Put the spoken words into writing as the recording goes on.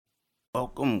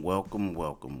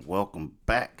Welcome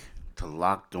back to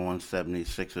Locked On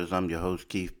 76ers. I'm your host,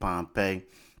 Keith Pompey.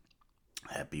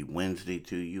 Happy Wednesday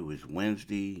to you. It's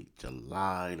Wednesday,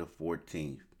 July the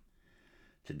 14th.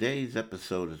 Today's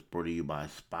episode is brought to you by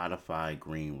Spotify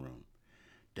Green Room.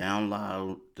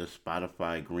 Download the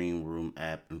Spotify Green Room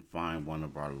app and find one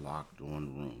of our Locked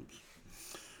On rooms.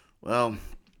 Well,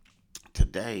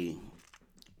 today,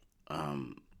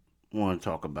 um, I want to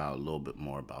talk about a little bit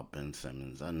more about Ben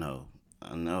Simmons. I know.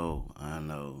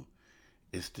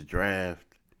 It's the draft.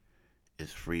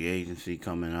 It's free agency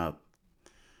coming up.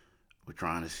 We're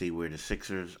trying to see where the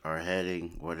Sixers are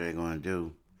heading, what they're going to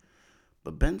do.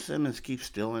 But Ben Simmons keeps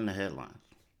still in the headlines.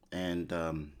 And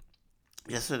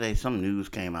yesterday, some news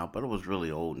came out, but it was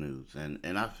really old news.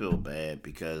 And I feel bad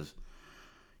because,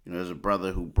 there's a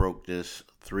brother who broke this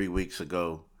 3 weeks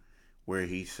ago where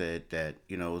he said that,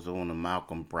 it was on the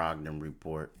Malcolm Brogdon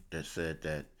report that said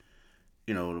that,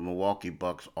 the Milwaukee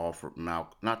Bucks offered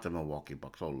not the Milwaukee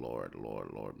Bucks, oh Lord,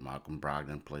 Malcolm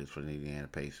Brogdon plays for the Indiana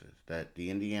Pacers. That the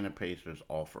Indiana Pacers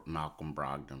offered Malcolm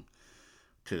Brogdon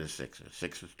to the Sixers.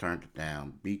 Sixers turned it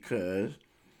down because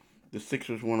the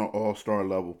Sixers want an all-star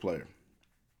level player.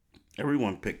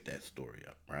 Everyone picked that story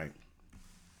up, right?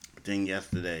 But then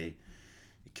yesterday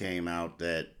it came out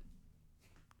that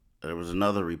there was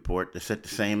another report that said the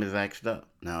same exact stuff.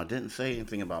 Now it didn't say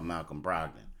anything about Malcolm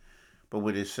Brogdon, but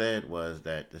what it said was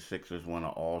that the Sixers want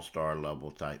an all-star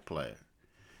level type player.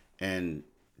 And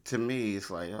to me, it's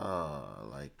like,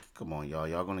 come on, y'all.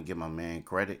 Y'all gonna give my man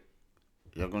credit?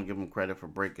 Y'all gonna give him credit for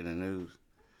breaking the news?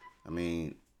 I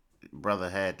mean, brother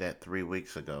had that 3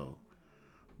 weeks ago.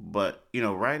 But,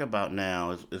 right about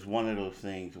now is one of those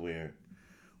things where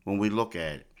when we look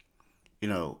at it,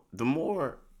 the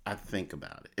more I think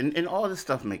about it, and all this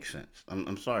stuff makes sense.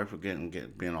 I'm sorry for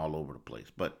being all over the place,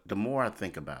 but the more I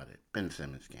think about it, Ben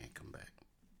Simmons can't come back.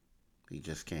 He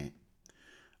just can't.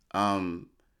 Um,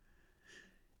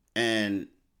 and,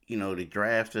 the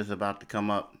draft is about to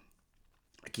come up.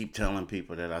 I keep telling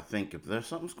people that I think if there's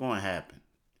something's going to happen,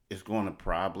 it's going to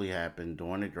probably happen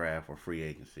during the draft or free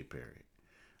agency period.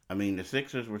 I mean, the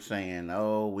Sixers were saying,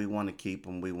 "Oh, we want to keep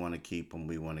him. We want to keep him.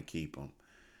 We want to keep him."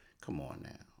 Come on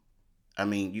now. I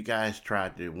mean, you guys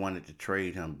wanted to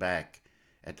trade him back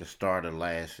at the start of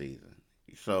last season.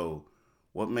 So,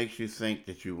 what makes you think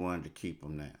that you wanted to keep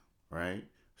him now, right?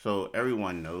 So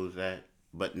everyone knows that,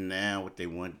 but now what they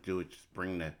want to do is just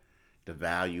bring the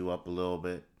value up a little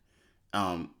bit.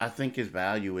 I think his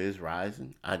value is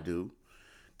rising. I do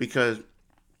because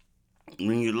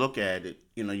when you look at it,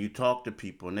 you talk to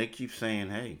people and they keep saying,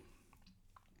 "Hey,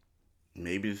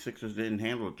 maybe the Sixers didn't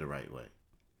handle it the right way.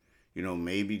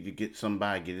 Maybe to get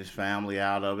somebody, get his family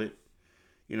out of it.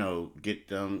 Get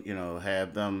them,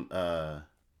 have them,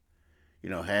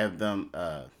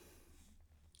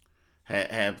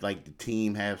 have like the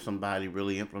team have somebody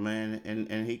really implement it,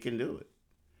 and he can do it."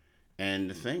 And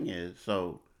the thing is,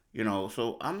 so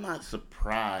I'm not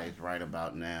surprised right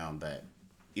about now that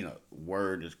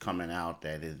word is coming out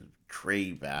that his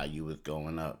trade value is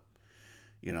going up.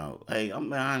 Hey, I'm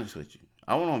being honest with you.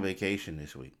 I went on vacation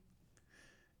this week,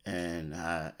 and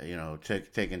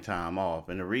taking time off,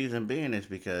 and the reason being is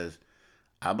because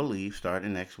I believe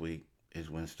starting next week is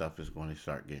when stuff is going to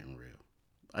start getting real.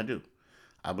 I do.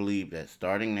 I believe that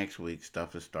starting next week,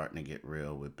 stuff is starting to get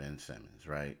real with Ben Simmons,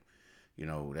 right?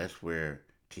 That's where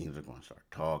teams are going to start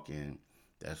talking.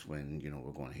 That's when,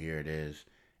 we're going to hear this.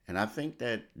 And I think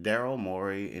that Daryl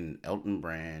Morey and Elton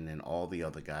Brand and all the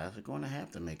other guys are going to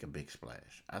have to make a big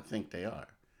splash. I think they are.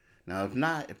 Now, if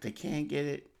not, if they can't get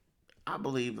it, I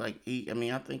believe, I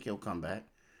think he'll come back,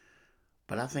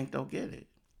 but I think they'll get it.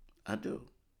 I do.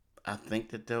 I think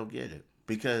that they'll get it.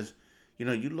 Because,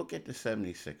 you look at the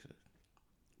 76ers,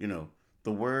 you know,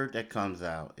 the word that comes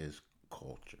out is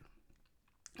culture,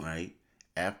 right?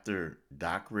 After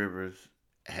Doc Rivers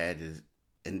had his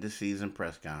end of season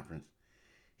press conference,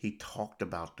 he talked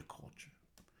about the culture,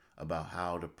 about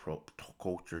how the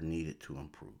culture needed to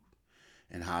improve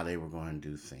and how they were going to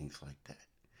do things like that.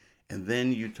 And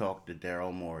then you talk to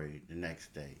Daryl Morey the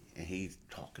next day, and he's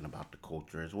talking about the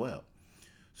culture as well.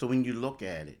 So when you look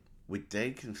at it, what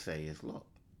they can say is, look,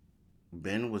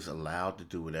 Ben was allowed to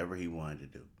do whatever he wanted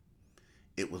to do.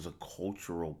 It was a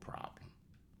cultural problem.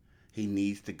 He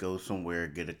needs to go somewhere,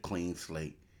 get a clean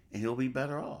slate, and he'll be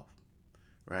better off,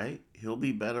 right? He'll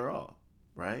be better off,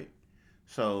 right?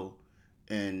 So,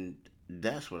 and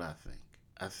that's what I think.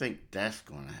 I think that's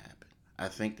going to happen. I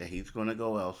think that he's going to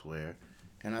go elsewhere,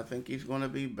 and I think he's going to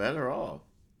be better off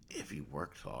if he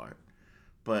works hard.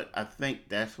 But I think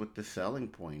that's what the selling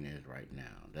point is right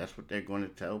now. That's what they're going to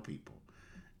tell people.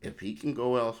 If he can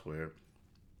go elsewhere,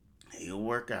 he'll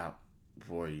work out.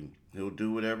 for you. He'll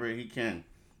do whatever he can.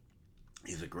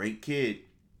 He's a great kid.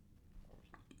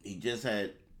 He just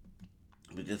had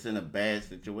was just in a bad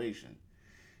situation,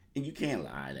 and you can't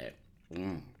lie that.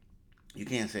 Mm, you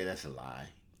can't say that's a lie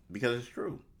because it's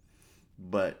true.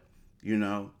 But you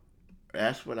know,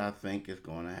 that's what I think is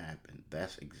going to happen.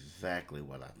 That's exactly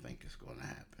what I think is going to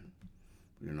happen.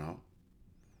 You know.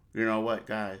 You know what,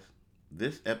 guys?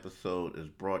 This episode is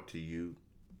brought to you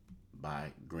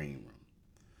by Green Room.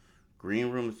 Green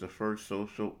Room is the first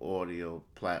social audio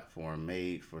platform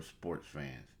made for sports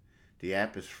fans. The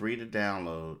app is free to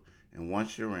download, and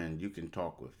once you're in, you can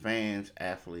talk with fans,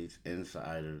 athletes,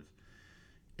 insiders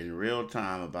in real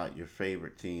time about your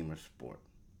favorite team or sport,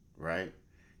 right?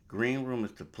 Green Room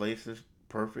is the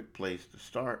perfect place to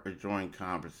start or join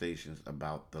conversations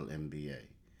about the NBA.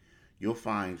 You'll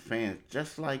find fans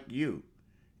just like you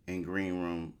in Green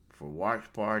Room for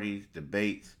watch parties,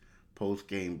 debates, post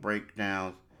game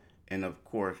breakdowns, and of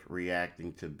course,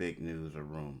 reacting to big news or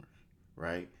rumors,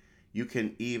 right? You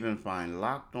can even find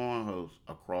locked on hosts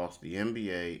across the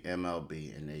NBA,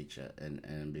 MLB, and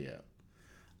NBL.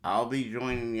 I'll be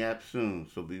joining the app soon,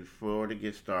 so be sure to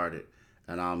get started,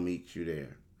 and I'll meet you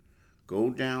there. Go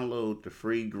download the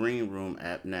free Green Room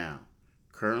app now,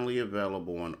 currently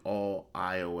available on all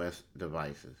iOS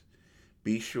devices.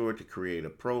 Be sure to create a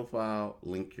profile,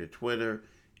 link your Twitter,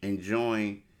 and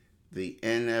join the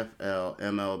NFL,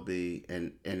 MLB,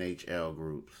 and NHL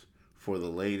groups for the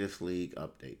latest league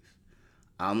updates.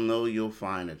 I know you'll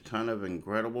find a ton of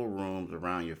incredible rooms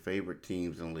around your favorite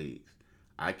teams and leagues.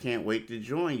 I can't wait to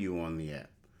join you on the app.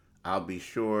 I'll be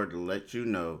sure to let you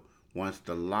know once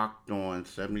the Locked On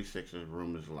 76ers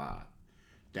room is live.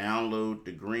 Download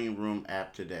the Green Room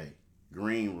app today.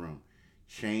 Green Room,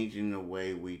 changing the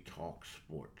way we talk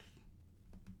sports.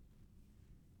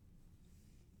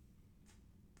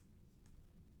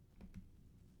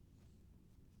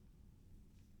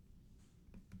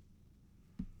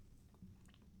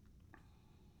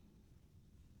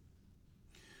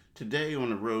 Today on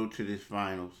the road to this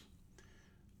finals,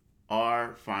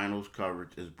 our finals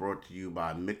coverage is brought to you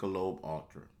by Michelob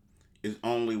Ultra. It's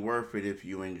only worth it if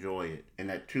you enjoy it.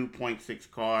 And at 2.6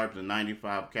 carbs and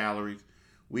 95 calories,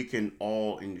 we can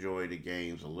all enjoy the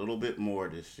games a little bit more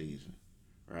this season,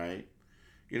 right?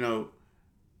 You know,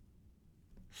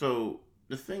 so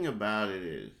the thing about it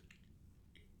is,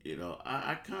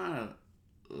 I kind of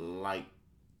like.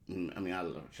 I mean, I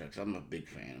love Chucks. I'm a big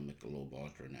fan of Michelob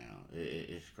Ultra now.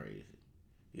 It's crazy,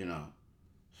 you know.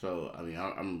 So I mean,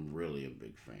 I'm really a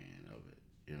big fan of it.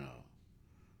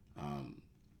 Um,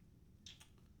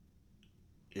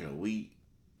 we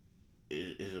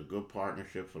it's a good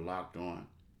partnership for Locked On.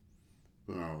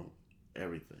 You know,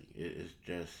 everything. It's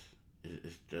just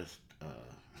it's just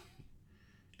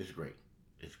it's great.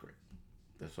 It's great.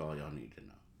 That's all y'all need to know.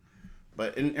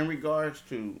 But in regards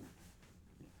to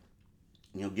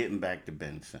getting back to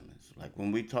Ben Simmons, like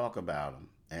when we talk about him,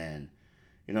 and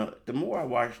the more I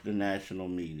watch the national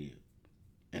media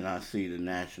and I see the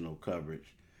national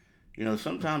coverage,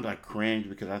 sometimes I cringe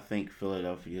because I think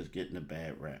Philadelphia is getting a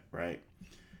bad rap, right?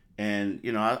 And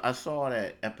I saw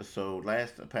that episode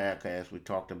last podcast we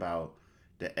talked about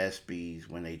the SBs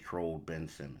when they trolled Ben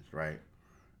Simmons, right?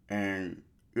 And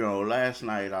last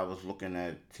night I was looking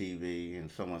at TV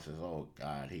and someone says, "Oh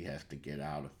God, he has to get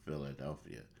out of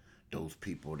Philadelphia. Those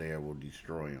people there will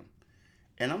destroy him."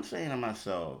 And I'm saying to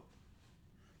myself,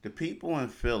 the people in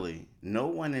Philly, no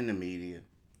one in the media,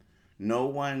 no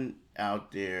one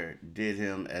out there did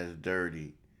him as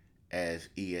dirty as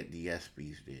the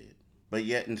ESPYS did. But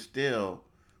yet and still,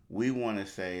 we want to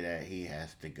say that he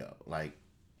has to go. Like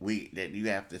that you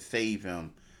have to save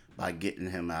him by getting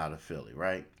him out of Philly,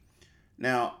 right?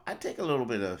 Now, I take a little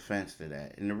bit of offense to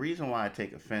that. And the reason why I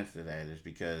take offense to that is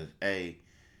because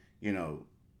you know,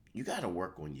 you got to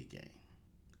work on your game.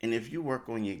 And if you work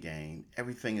on your game,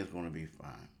 everything is going to be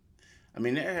fine. I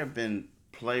mean, there have been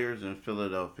players in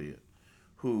Philadelphia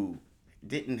who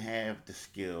didn't have the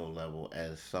skill level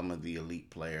as some of the elite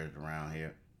players around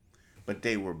here, but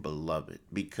they were beloved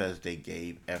because they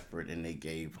gave effort and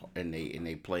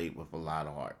they played with a lot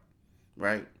of heart,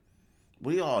 right?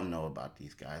 We all know about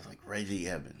these guys like Reggie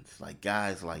Evans, like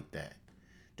guys like that.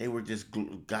 They were just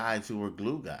guys who were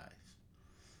glue guys.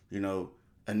 You know,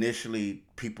 initially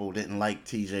people didn't like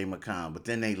TJ McConnell, but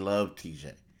then they loved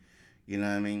TJ. You know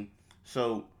what I mean?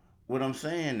 So what I'm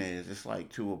saying is, it's like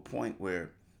to a point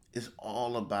where it's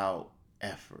all about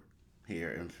effort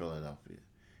here in Philadelphia.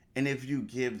 And if you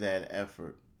give that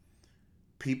effort,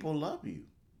 people love you.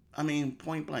 I mean,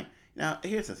 point blank. Now,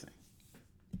 here's the thing.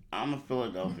 I'm a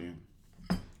Philadelphian,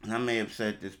 and I may have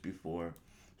said this before,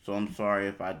 so I'm sorry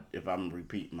if I'm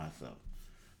repeating myself.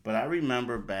 But I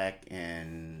remember back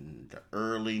in the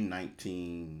early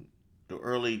 2000s.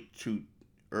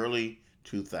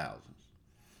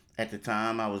 At the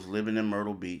time, I was living in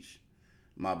Myrtle Beach.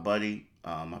 My buddy,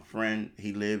 my friend,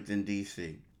 he lived in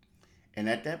D.C. And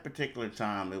at that particular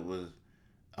time, it was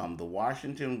the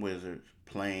Washington Wizards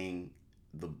playing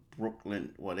the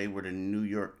Brooklyn. Well, they were the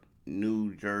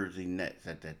New Jersey Nets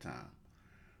at that time.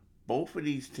 Both of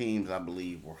these teams, I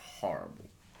believe, were horrible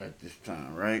at this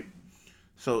time, right?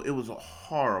 So it was a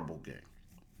horrible game.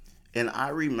 And I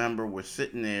remember we're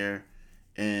sitting there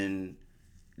in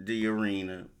the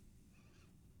arena,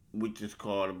 which is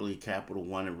called, I believe, Capital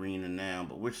One Arena now,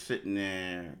 but we're sitting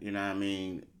there, you know what I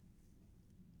mean?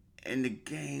 And the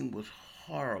game was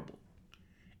horrible.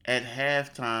 At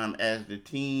halftime, as the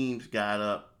teams got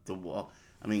up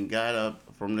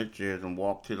from the chairs and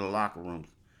walked to the locker rooms,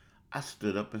 I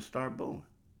stood up and started booing.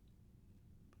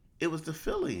 It was the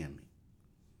Philly in me.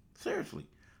 Seriously.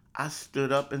 I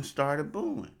stood up and started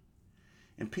booing.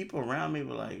 And people around me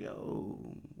were like, yo,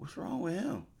 what's wrong with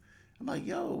him? I'm like,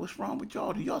 yo, what's wrong with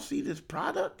y'all? Do y'all see this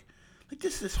product? Like,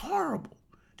 this is horrible.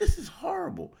 This is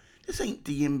horrible. This ain't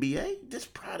the NBA. This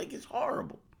product is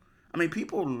horrible. I mean,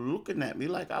 people were looking at me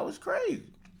like I was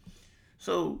crazy.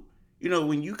 So,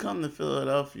 when you come to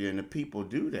Philadelphia and the people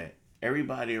do that,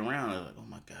 everybody around is like, oh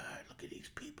my God, look at these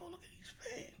people, look at these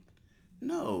fans.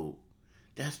 No,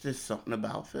 that's just something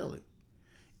about Philly.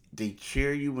 They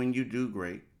cheer you when you do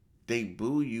great, they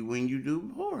boo you when you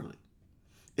do poorly.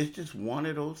 It's just one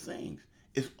of those things.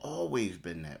 It's always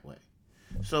been that way.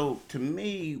 So to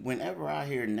me, whenever I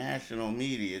hear national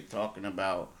media talking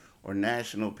about or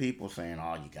national people saying,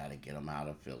 "Oh, you got to get them out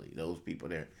of Philly," those people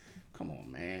there, come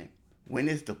on, man. When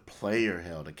is the player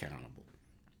held accountable?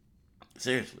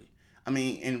 Seriously. I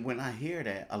mean, and when I hear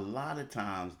that, a lot of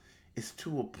times it's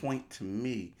to a point to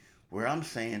me where I'm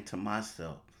saying to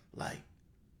myself, like,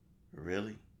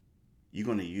 really? You're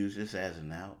going to use this as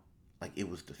an out? Like it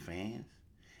was the fans?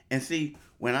 And see,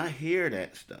 when I hear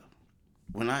that stuff,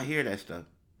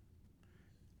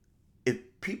 if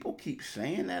people keep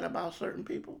saying that about certain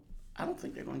people, I don't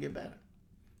think they're going to get better.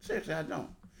 Seriously, I don't.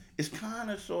 It's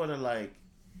kind of sort of like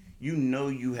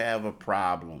you have a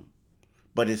problem,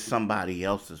 but it's somebody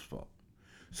else's fault.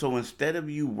 So instead of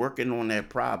you working on that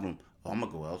problem, oh, I'm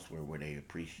going to go elsewhere where they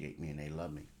appreciate me and they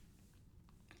love me.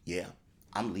 Yeah,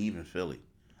 I'm leaving Philly.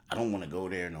 I don't want to go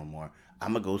there no more.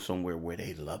 I'm going to go somewhere where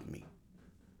they love me.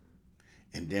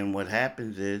 And then what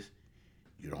happens is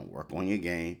you don't work on your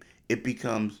game. It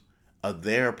becomes a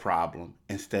their problem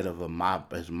instead of my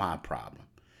problem.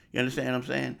 You understand what I'm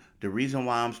saying? The reason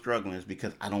why I'm struggling is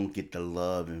because I don't get the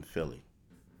love in Philly.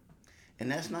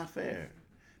 And that's not fair.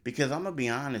 Because I'm going to be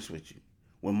honest with you.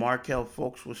 When Markel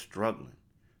Folks was struggling,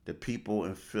 the people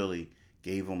in Philly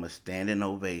gave him a standing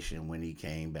ovation when he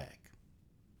came back,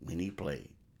 when he played.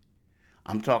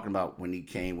 I'm talking about when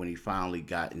he finally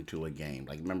got into a game.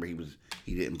 Like remember he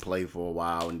didn't play for a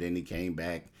while and then he came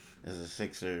back as a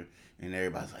Sixer and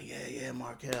everybody's like, yeah, yeah,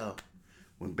 Markel.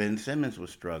 When Ben Simmons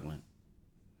was struggling,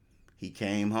 he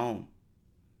came home.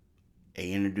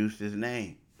 They introduced his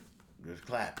name. Just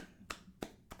clapping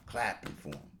for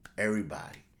him.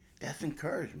 Everybody. That's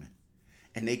encouragement.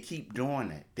 And they keep doing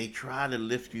that. They try to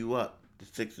lift you up, the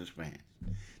Sixers fans.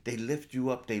 They lift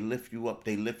you up, they lift you up,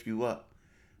 they lift you up.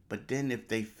 But then if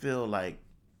they feel like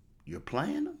you're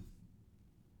playing them,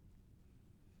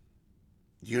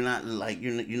 you're not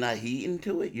heating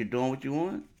to it. You're doing what you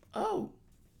want. Oh,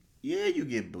 yeah, you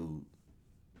get booed.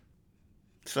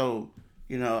 So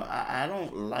I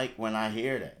don't like when I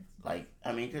hear that. Like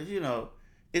I mean, because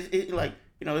it's like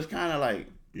it's kind of like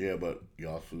yeah, but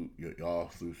y'all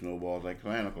threw snowballs like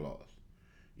Santa Claus.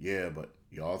 Yeah, but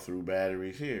y'all threw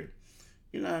batteries here.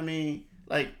 You know what I mean?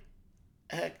 Like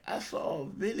heck, I saw a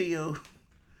video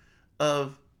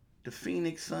of the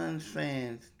Phoenix Suns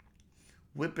fans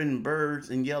whipping birds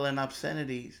and yelling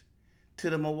obscenities to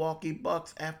the Milwaukee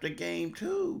Bucks after game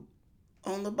two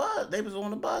on the bus. They was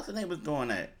on the bus and they was doing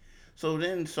that. So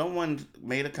then someone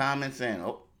made a comment saying,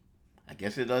 oh, I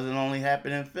guess it doesn't only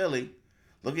happen in Philly.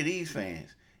 Look at these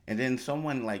fans. And then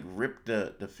someone like ripped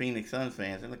the Phoenix Suns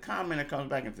fans and the commenter comes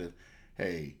back and says,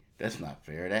 hey, that's not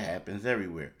fair. That happens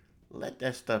everywhere. Let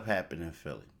that stuff happen in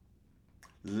Philly.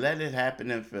 Let it happen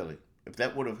in Philly. If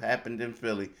that would have happened in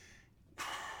Philly,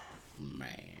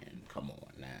 man, come on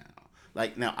now.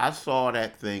 Like now, I saw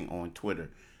that thing on Twitter.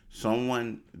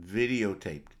 Someone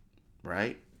videotaped,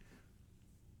 right?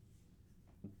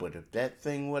 But if that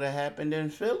thing would have happened in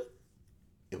Philly,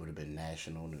 it would have been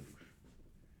national news.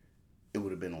 It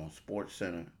would have been on Sports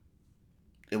Center.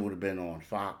 It would have been on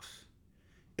Fox.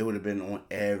 It would have been on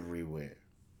everywhere.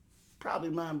 Probably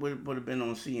mine would have been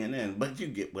on CNN, but you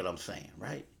get what I'm saying,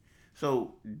 right?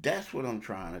 So that's what I'm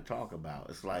trying to talk about.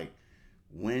 It's like,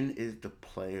 when is the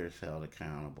players held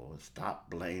accountable? Stop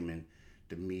blaming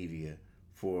the media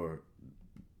for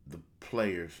the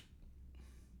players'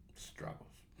 struggles,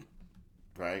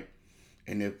 right?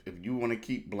 And if you want to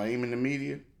keep blaming the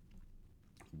media,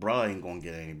 bruh ain't gonna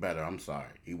get any better. I'm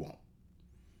sorry, he won't.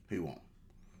 He won't.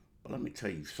 But let me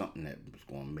tell you something that's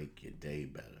gonna make your day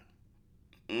better.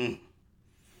 Mm.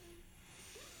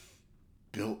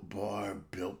 Built bar,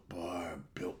 built bar,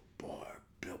 built bar,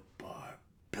 built bar,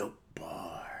 built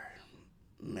bar.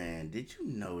 Man, did you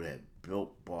know that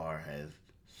Built Bar has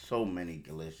so many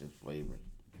delicious flavors?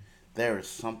 There is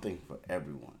something for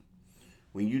everyone.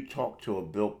 When you talk to a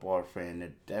Built Bar fan,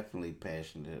 they're definitely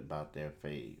passionate about their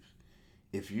faves.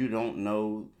 If you don't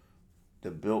know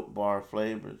the Built Bar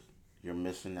flavors, you're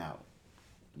missing out.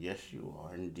 Yes, you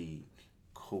are indeed.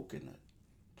 Coconut,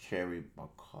 cherry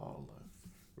bacola,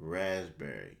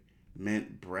 raspberry,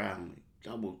 mint brownie,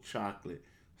 double chocolate,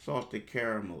 salted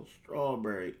caramel,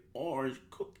 strawberry, orange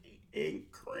cookie and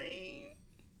cream,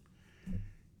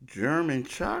 German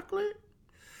chocolate.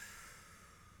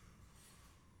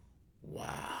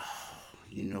 Wow.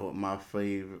 You know what my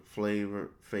favorite flavor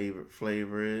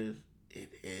is? It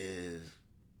is,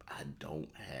 I don't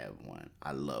have one.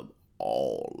 I love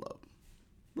all of them.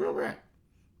 Real rap.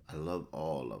 I love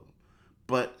all of them.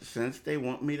 But since they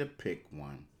want me to pick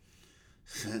one,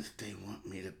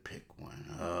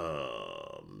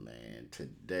 oh man,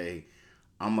 today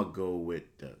I'm gonna go with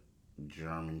the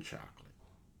German chocolate.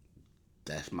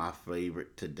 That's my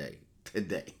favorite today.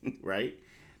 Today, right?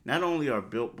 Not only are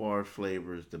Built Bar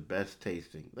flavors the best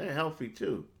tasting, they're healthy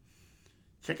too.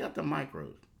 Check out the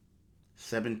micros: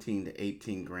 17 to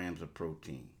 18 grams of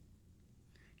protein,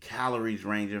 calories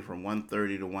ranging from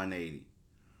 130 to 180,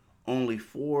 only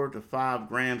 4 to 5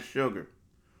 grams sugar,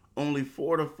 only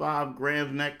 4 to 5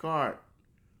 grams net carb.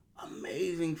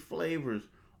 Amazing flavors,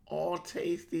 all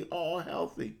tasty, all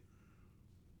healthy.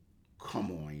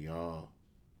 Come on, y'all.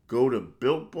 Go to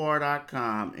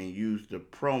builtbar.com and use the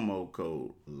promo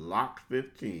code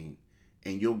LOCK15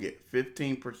 and you'll get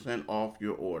 15% off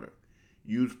your order.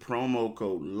 Use promo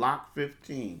code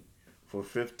LOCK15 for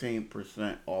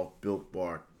 15% off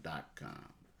builtbar.com.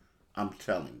 I'm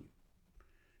telling you.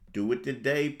 Do it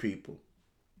today, people.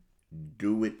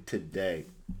 Do it today.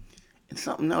 And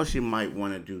something else you might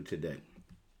want to do today.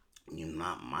 You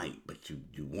not might, but you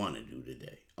want to do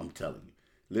today. I'm telling you.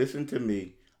 Listen to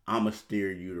me. I'm going to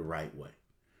steer you the right way.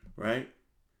 Right?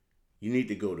 You need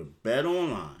to go to Bet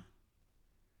Online.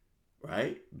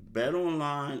 Right? Bet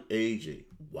Online AJ.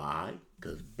 Why?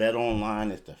 Because Bet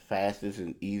Online is the fastest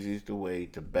and easiest way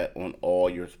to bet on all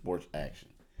your sports action.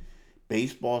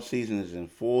 Baseball season is in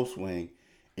full swing,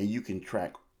 and you can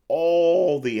track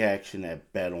all the action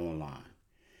at Bet Online.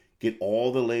 Get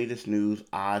all the latest news,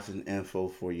 odds, and info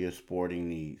for your sporting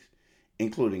needs,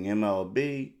 including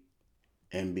MLB,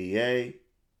 NBA,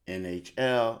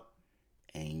 NHL,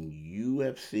 and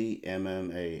UFC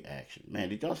MMA action. Man,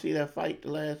 did y'all see that fight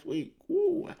the last week?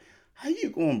 Woo, how you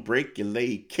gonna break your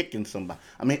leg kicking somebody?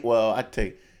 I mean, well, I tell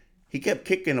you, he kept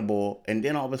kicking the ball, and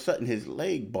then all of a sudden his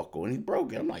leg buckled and he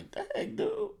broke it. I'm like, dang,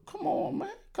 dude, come on, man,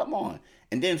 come on.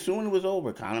 And then soon it was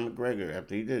over. Conor McGregor,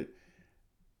 after he did,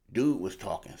 dude was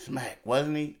talking smack,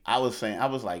 wasn't he? I was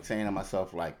like saying to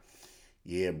myself, like,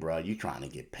 yeah, bro, you trying to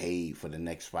get paid for the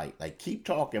next fight. Like, keep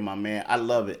talking, my man. I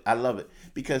love it. I love it.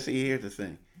 Because, see, here's the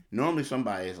thing. Normally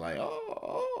somebody is like,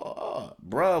 oh.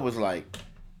 Bruh was like,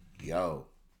 yo,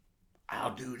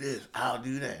 I'll do this. I'll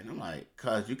do that. And I'm like,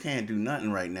 cuz you can't do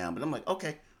nothing right now. But I'm like,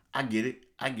 okay, I get it.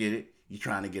 I get it. You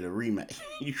trying to get a rematch.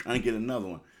 You trying to get another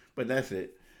one. But that's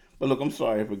it. But look, I'm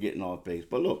sorry for getting off base.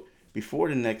 But look, before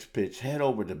the next pitch, head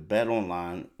over to Bet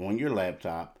Online on your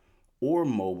laptop or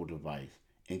mobile device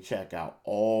and check out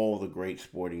all the great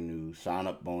sporting news, sign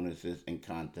up bonuses, and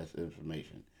contest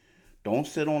information. Don't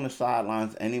sit on the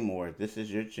sidelines anymore. This is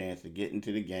your chance to get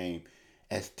into the game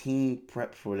as team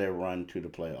prep for their run to the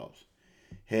playoffs.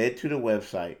 Head to the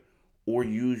website or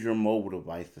use your mobile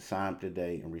device to sign up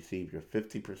today and receive your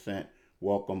 50%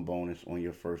 welcome bonus on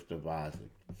your first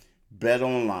deposit. Bet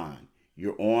Online,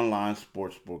 your online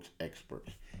sportsbooks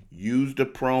experts. Use the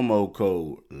promo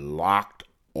code LOCKED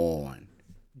ON.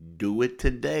 Do it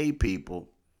today, people.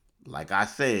 Like I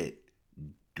said,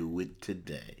 do it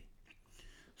today.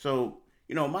 So,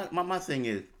 my thing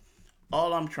is,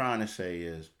 all I'm trying to say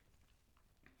is,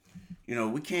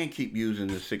 we can't keep using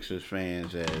the Sixers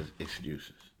fans as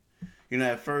excuses.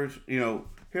 At first,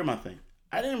 here's my thing.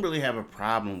 I didn't really have a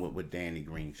problem with what Danny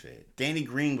Green said. Danny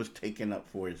Green was taking up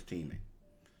for his teammate.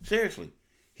 Seriously,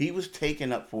 he was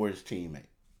taking up for his teammate.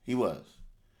 He was.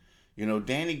 You know,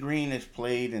 Danny Green has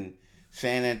played in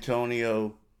San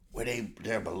Antonio where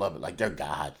they're beloved, like they're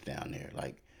gods down there.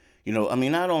 Like, you know, I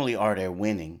mean, not only are they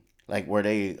winning, like were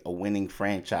they a winning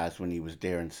franchise when he was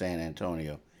there in San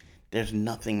Antonio? There's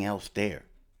nothing else there.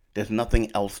 There's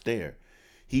nothing else there.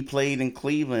 He played in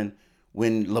Cleveland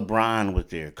when LeBron was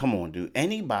there. Come on, dude.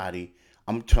 Anybody,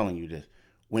 I'm telling you this.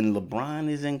 When LeBron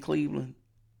is in Cleveland,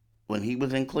 when he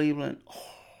was in Cleveland, oh,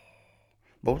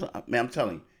 both, man, I'm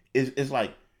telling you, it's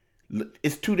like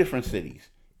it's two different cities.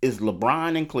 It's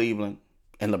LeBron in Cleveland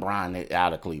and LeBron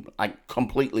out of Cleveland, like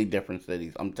completely different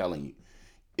cities. I'm telling you,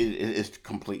 it's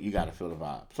complete. You got to feel the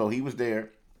vibe. So he was there,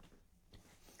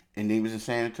 and he was in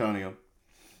San Antonio.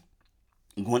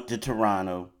 Went to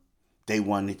Toronto. They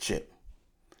won the chip.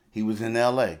 He was in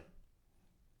L.A.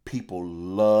 People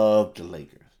loved the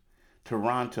Lakers.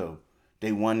 Toronto,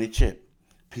 they won the chip.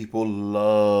 People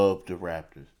loved the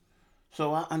Raptors.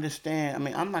 So I understand. I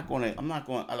mean, I like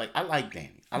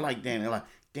Danny. I like Danny.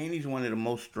 Danny's one of the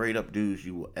most straight up dudes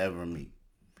you will ever meet.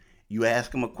 You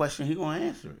ask him a question, he gonna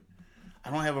answer it.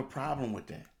 I don't have a problem with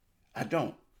that. I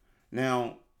don't.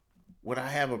 Now, what I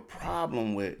have a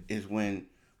problem with is when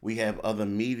we have other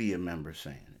media members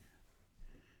saying it.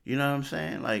 You know what I'm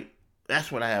saying? Like,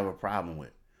 that's what I have a problem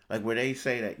with. Like, where they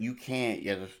say that you can't,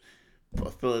 as a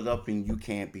Philadelphian, you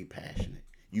can't be passionate.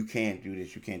 You can't do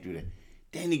this, you can't do that.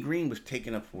 Danny Green was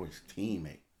taking up for his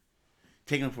teammate.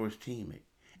 Taking up for his teammate.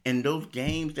 And those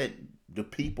games that the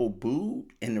people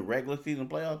booed in the regular season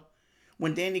playoffs,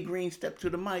 when Danny Green stepped to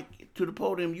the mic, to the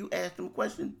podium, you asked him a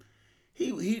question.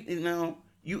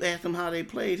 You asked him how they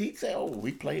played. He'd say, "Oh,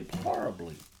 we played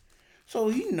horribly." So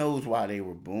he knows why they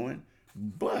were booing.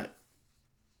 But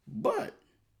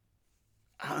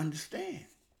I understand.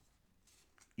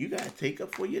 You gotta take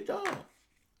up for your dog.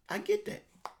 I get that,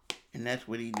 and that's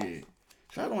what he did.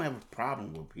 So I don't have a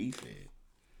problem with what he said.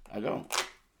 I don't.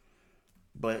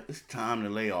 But it's time to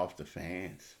lay off the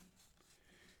fans.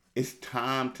 It's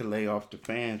time to lay off the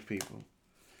fans, people.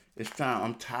 It's time.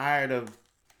 I'm tired of.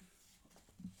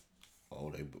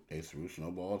 Oh, they threw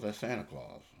snowballs at Santa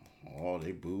Claus. Oh,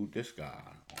 they booed this guy.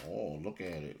 Oh, look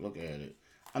at it. Look at it.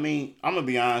 I mean, I'm gonna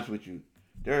be honest with you.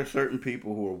 There are certain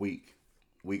people who are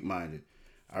weak-minded.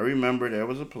 I remember there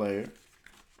was a player's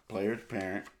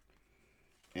parent,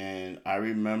 and I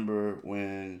remember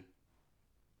when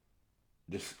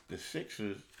the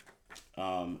Sixers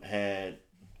had,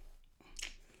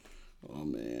 oh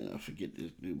man, I forget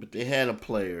this dude, but they had a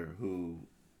player who,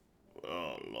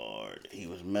 oh Lord, he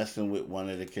was messing with one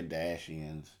of the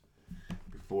Kardashians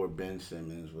before Ben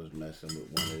Simmons was messing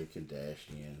with one of the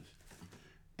Kardashians,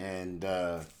 and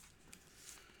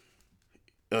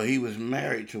he was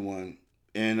married to one.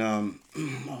 And oh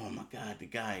my God, the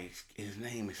guy, his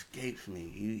name escapes me.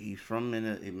 He's from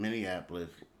Minneapolis,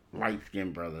 light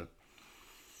skinned brother.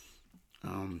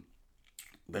 Um,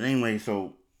 but anyway,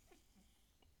 so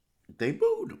they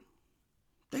booed him.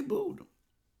 They booed him.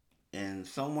 And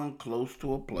someone close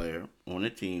to a player on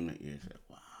the team that year said,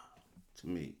 "Wow," to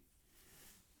me,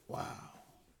 "Wow,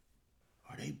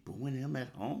 are they booing him at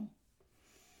home?"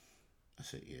 I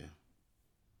said, "Yeah,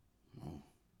 no,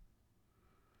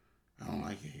 I don't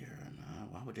like it here. Nah,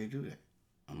 why would they do that?"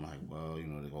 I'm like, "Well, you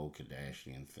know, the whole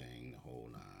Kardashian thing, the whole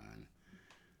nine."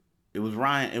 It was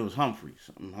Ryan. It was Humphreys,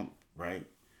 right?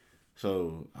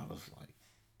 So I was like,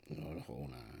 you know, the whole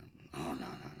nine. Oh no,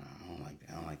 no, no, I don't like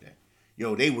that. I don't like that.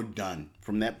 Yo, they were done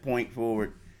from that point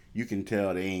forward. You can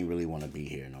tell they ain't really want to be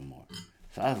here no more.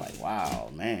 So I was like, wow,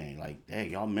 man, like, hey,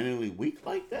 y'all mentally weak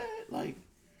like that? Like,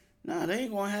 nah, that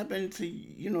ain't gonna happen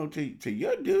to to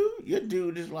your dude. Your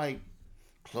dude is like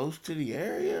close to the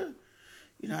area.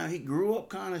 You know, he grew up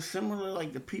kind of similar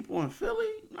like the people in Philly.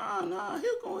 Nah,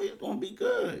 he's gonna be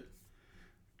good.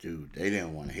 Dude, they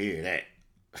didn't want to hear that.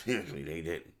 Seriously, they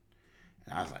didn't.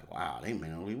 And I was like, wow, they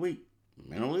mentally weak.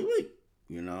 Mentally weak,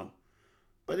 you know?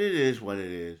 But it is what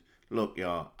it is. Look,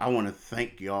 y'all, I want to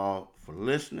thank y'all for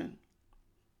listening.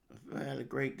 I had a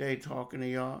great day talking to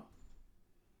y'all.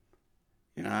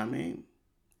 You know what I mean?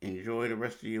 Enjoy the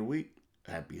rest of your week.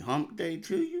 Happy hump day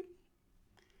to you.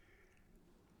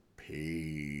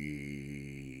 Peace.